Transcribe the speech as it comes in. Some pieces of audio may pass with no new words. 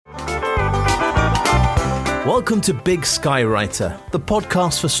Welcome to Big Sky Writer, the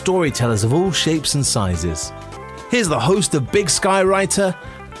podcast for storytellers of all shapes and sizes. Here's the host of Big Sky Writer,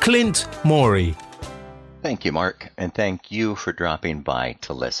 Clint Morey. Thank you, Mark, and thank you for dropping by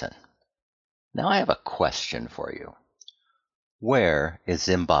to listen. Now I have a question for you. Where is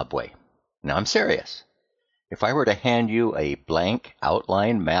Zimbabwe? Now I'm serious. If I were to hand you a blank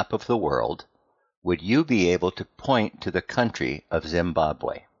outline map of the world, would you be able to point to the country of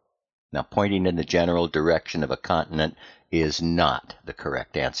Zimbabwe? Now, pointing in the general direction of a continent is not the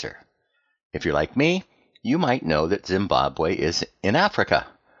correct answer. If you're like me, you might know that Zimbabwe is in Africa.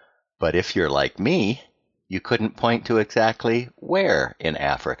 But if you're like me, you couldn't point to exactly where in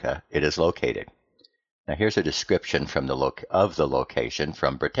Africa it is located. Now, here's a description of the location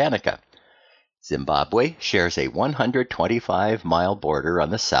from Britannica. Zimbabwe shares a 125-mile border on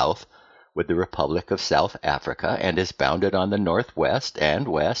the south with the Republic of South Africa and is bounded on the northwest and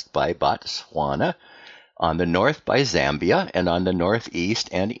west by Botswana, on the north by Zambia, and on the northeast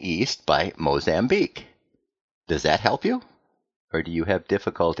and east by Mozambique. Does that help you? Or do you have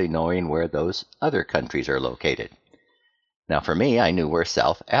difficulty knowing where those other countries are located? Now for me, I knew where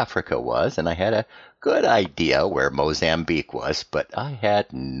South Africa was, and I had a good idea where Mozambique was, but I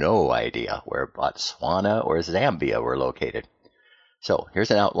had no idea where Botswana or Zambia were located. So here's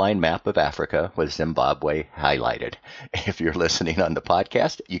an outline map of Africa with Zimbabwe highlighted. If you're listening on the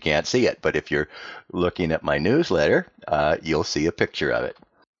podcast, you can't see it, but if you're looking at my newsletter, you'll see a picture of it.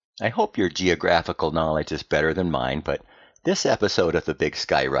 I hope your geographical knowledge is better than mine, but this episode of the Big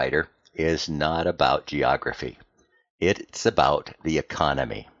Sky Writer is not about geography. It's about the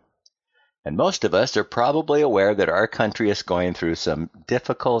economy. And most of us are probably aware that our country is going through some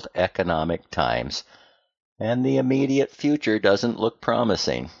difficult economic times, and the immediate future doesn't look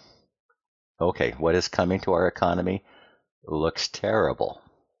promising. Okay, what is coming to our economy looks terrible.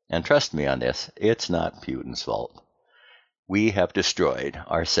 And trust me on this, it's not Putin's fault. We have destroyed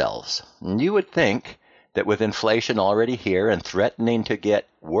ourselves. And you would think that with inflation already here and threatening to get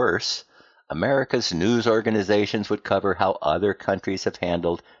worse, America's news organizations would cover how other countries have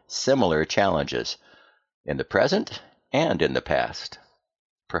handled similar challenges in the present and in the past.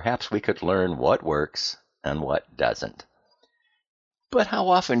 Perhaps we could learn what works and what doesn't. But how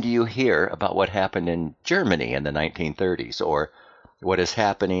often do you hear about what happened in Germany in the 1930s, or what is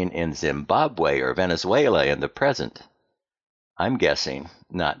happening in Zimbabwe or Venezuela in the present? I'm guessing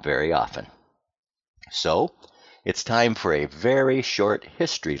not very often. So, it's time for a very short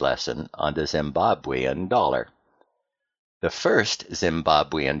history lesson on the Zimbabwean dollar. The first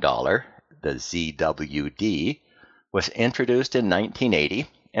Zimbabwean dollar, the ZWD, was introduced in 1980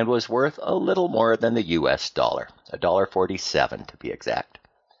 and was worth a little more than the U.S. dollar, $1.47 to be exact.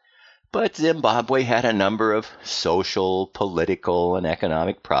 But Zimbabwe had a number of social, political, and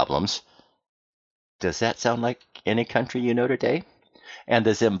economic problems. Does that sound like any country you know today? And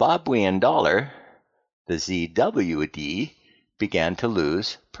the Zimbabwean dollar, the ZWD, began to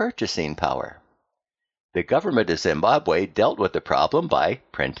lose purchasing power. The government of Zimbabwe dealt with the problem by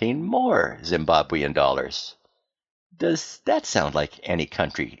printing more Zimbabwean dollars. Does that sound like any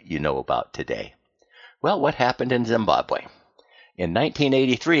country you know about today? Well, what happened in Zimbabwe? In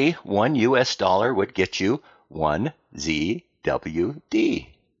 1983, one U.S. dollar would get you one ZWD.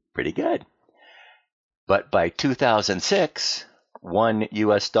 Pretty good. But by 2006, one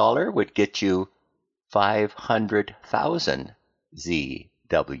U.S. dollar would get you 500,000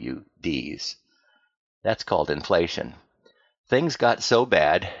 ZWDs. That's called inflation. Things got so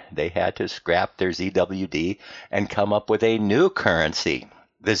bad, they had to scrap their ZWD and come up with a new currency,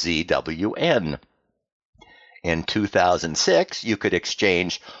 the ZWN. In 2006, you could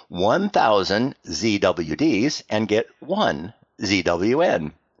exchange 1,000 ZWDs and get one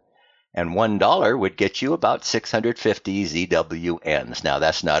ZWN. And $1 would get you about 650 ZWNs. Now,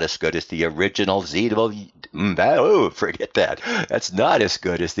 that's not as good as the original forget that. That's not as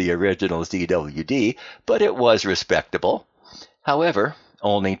good as the original ZWD, but it was respectable. However,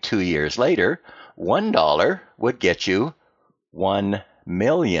 only 2 years later, $1 would get you 1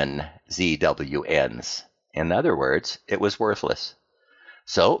 million ZWNs. In other words, it was worthless.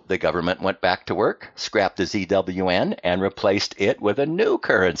 So the government went back to work, scrapped the ZWN, and replaced it with a new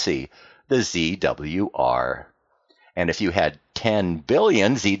currency, the ZWR. And if you had 10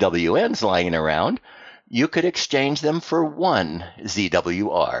 billion ZWNs lying around, you could exchange them for one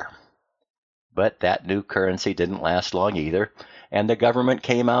ZWR. But that new currency didn't last long either, and the government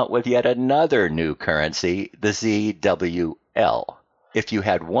came out with yet another new currency, the ZWL. If you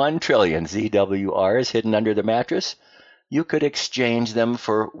had 1 trillion ZWRs hidden under the mattress, you could exchange them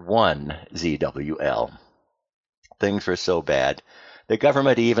for one ZWL. Things were so bad The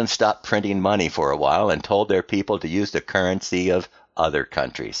government even stopped printing money for a while and told their people to use the currency of other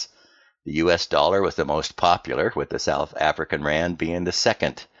countries. The US dollar was the most popular, with the South African rand being the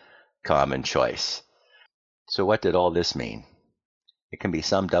second common choice. So what did all this mean? It can be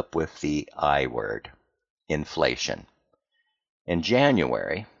summed up with the I word, inflation. In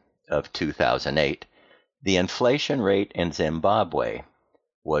January of 2008, the inflation rate in Zimbabwe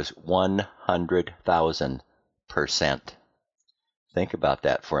was 100,000%. Think about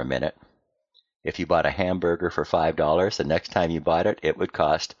that for a minute. If you bought a hamburger for $5, the next time you bought it, it would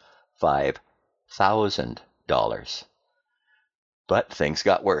cost $5,000. But things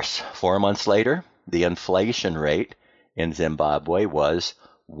got worse. 4 months later, the inflation rate in Zimbabwe was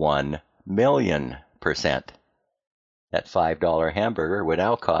 1,000,000%. That $5 hamburger would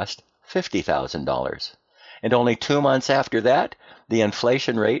now cost $50,000. And only 2 months after that, the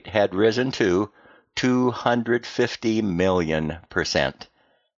inflation rate had risen to 250,000,000%.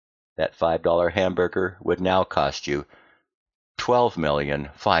 That $5 hamburger would now cost you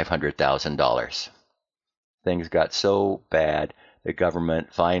 $12,500,000. Things got so bad, the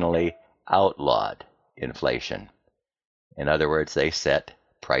government finally outlawed inflation. In other words, they set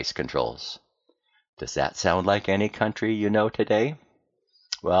price controls. Does that sound like any country you know today?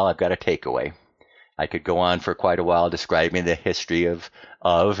 Well, I've got a takeaway. I could go on for quite a while describing the history of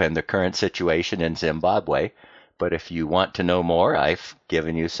and the current situation in Zimbabwe, but if you want to know more, I've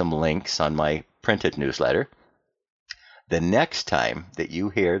given you some links on my printed newsletter. The next time that you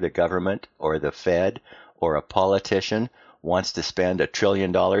hear the government or the Fed or a politician wants to spend $1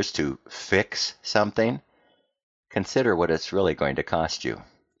 trillion to fix something, consider what it's really going to cost you.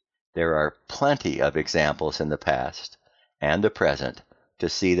 There are plenty of examples in the past and the present to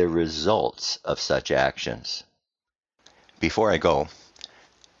see the results of such actions. Before I go,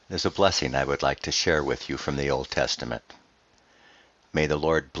 there's a blessing I would like to share with you from the Old Testament. May the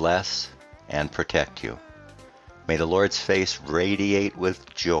Lord bless and protect you. May the Lord's face radiate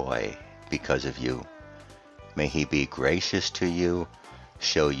with joy because of you. May he be gracious to you,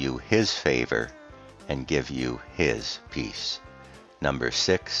 show you his favor, and give you his peace. Numbers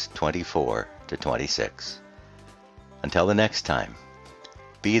 6:24-26. Until the next time,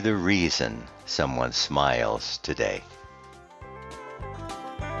 be the reason someone smiles today.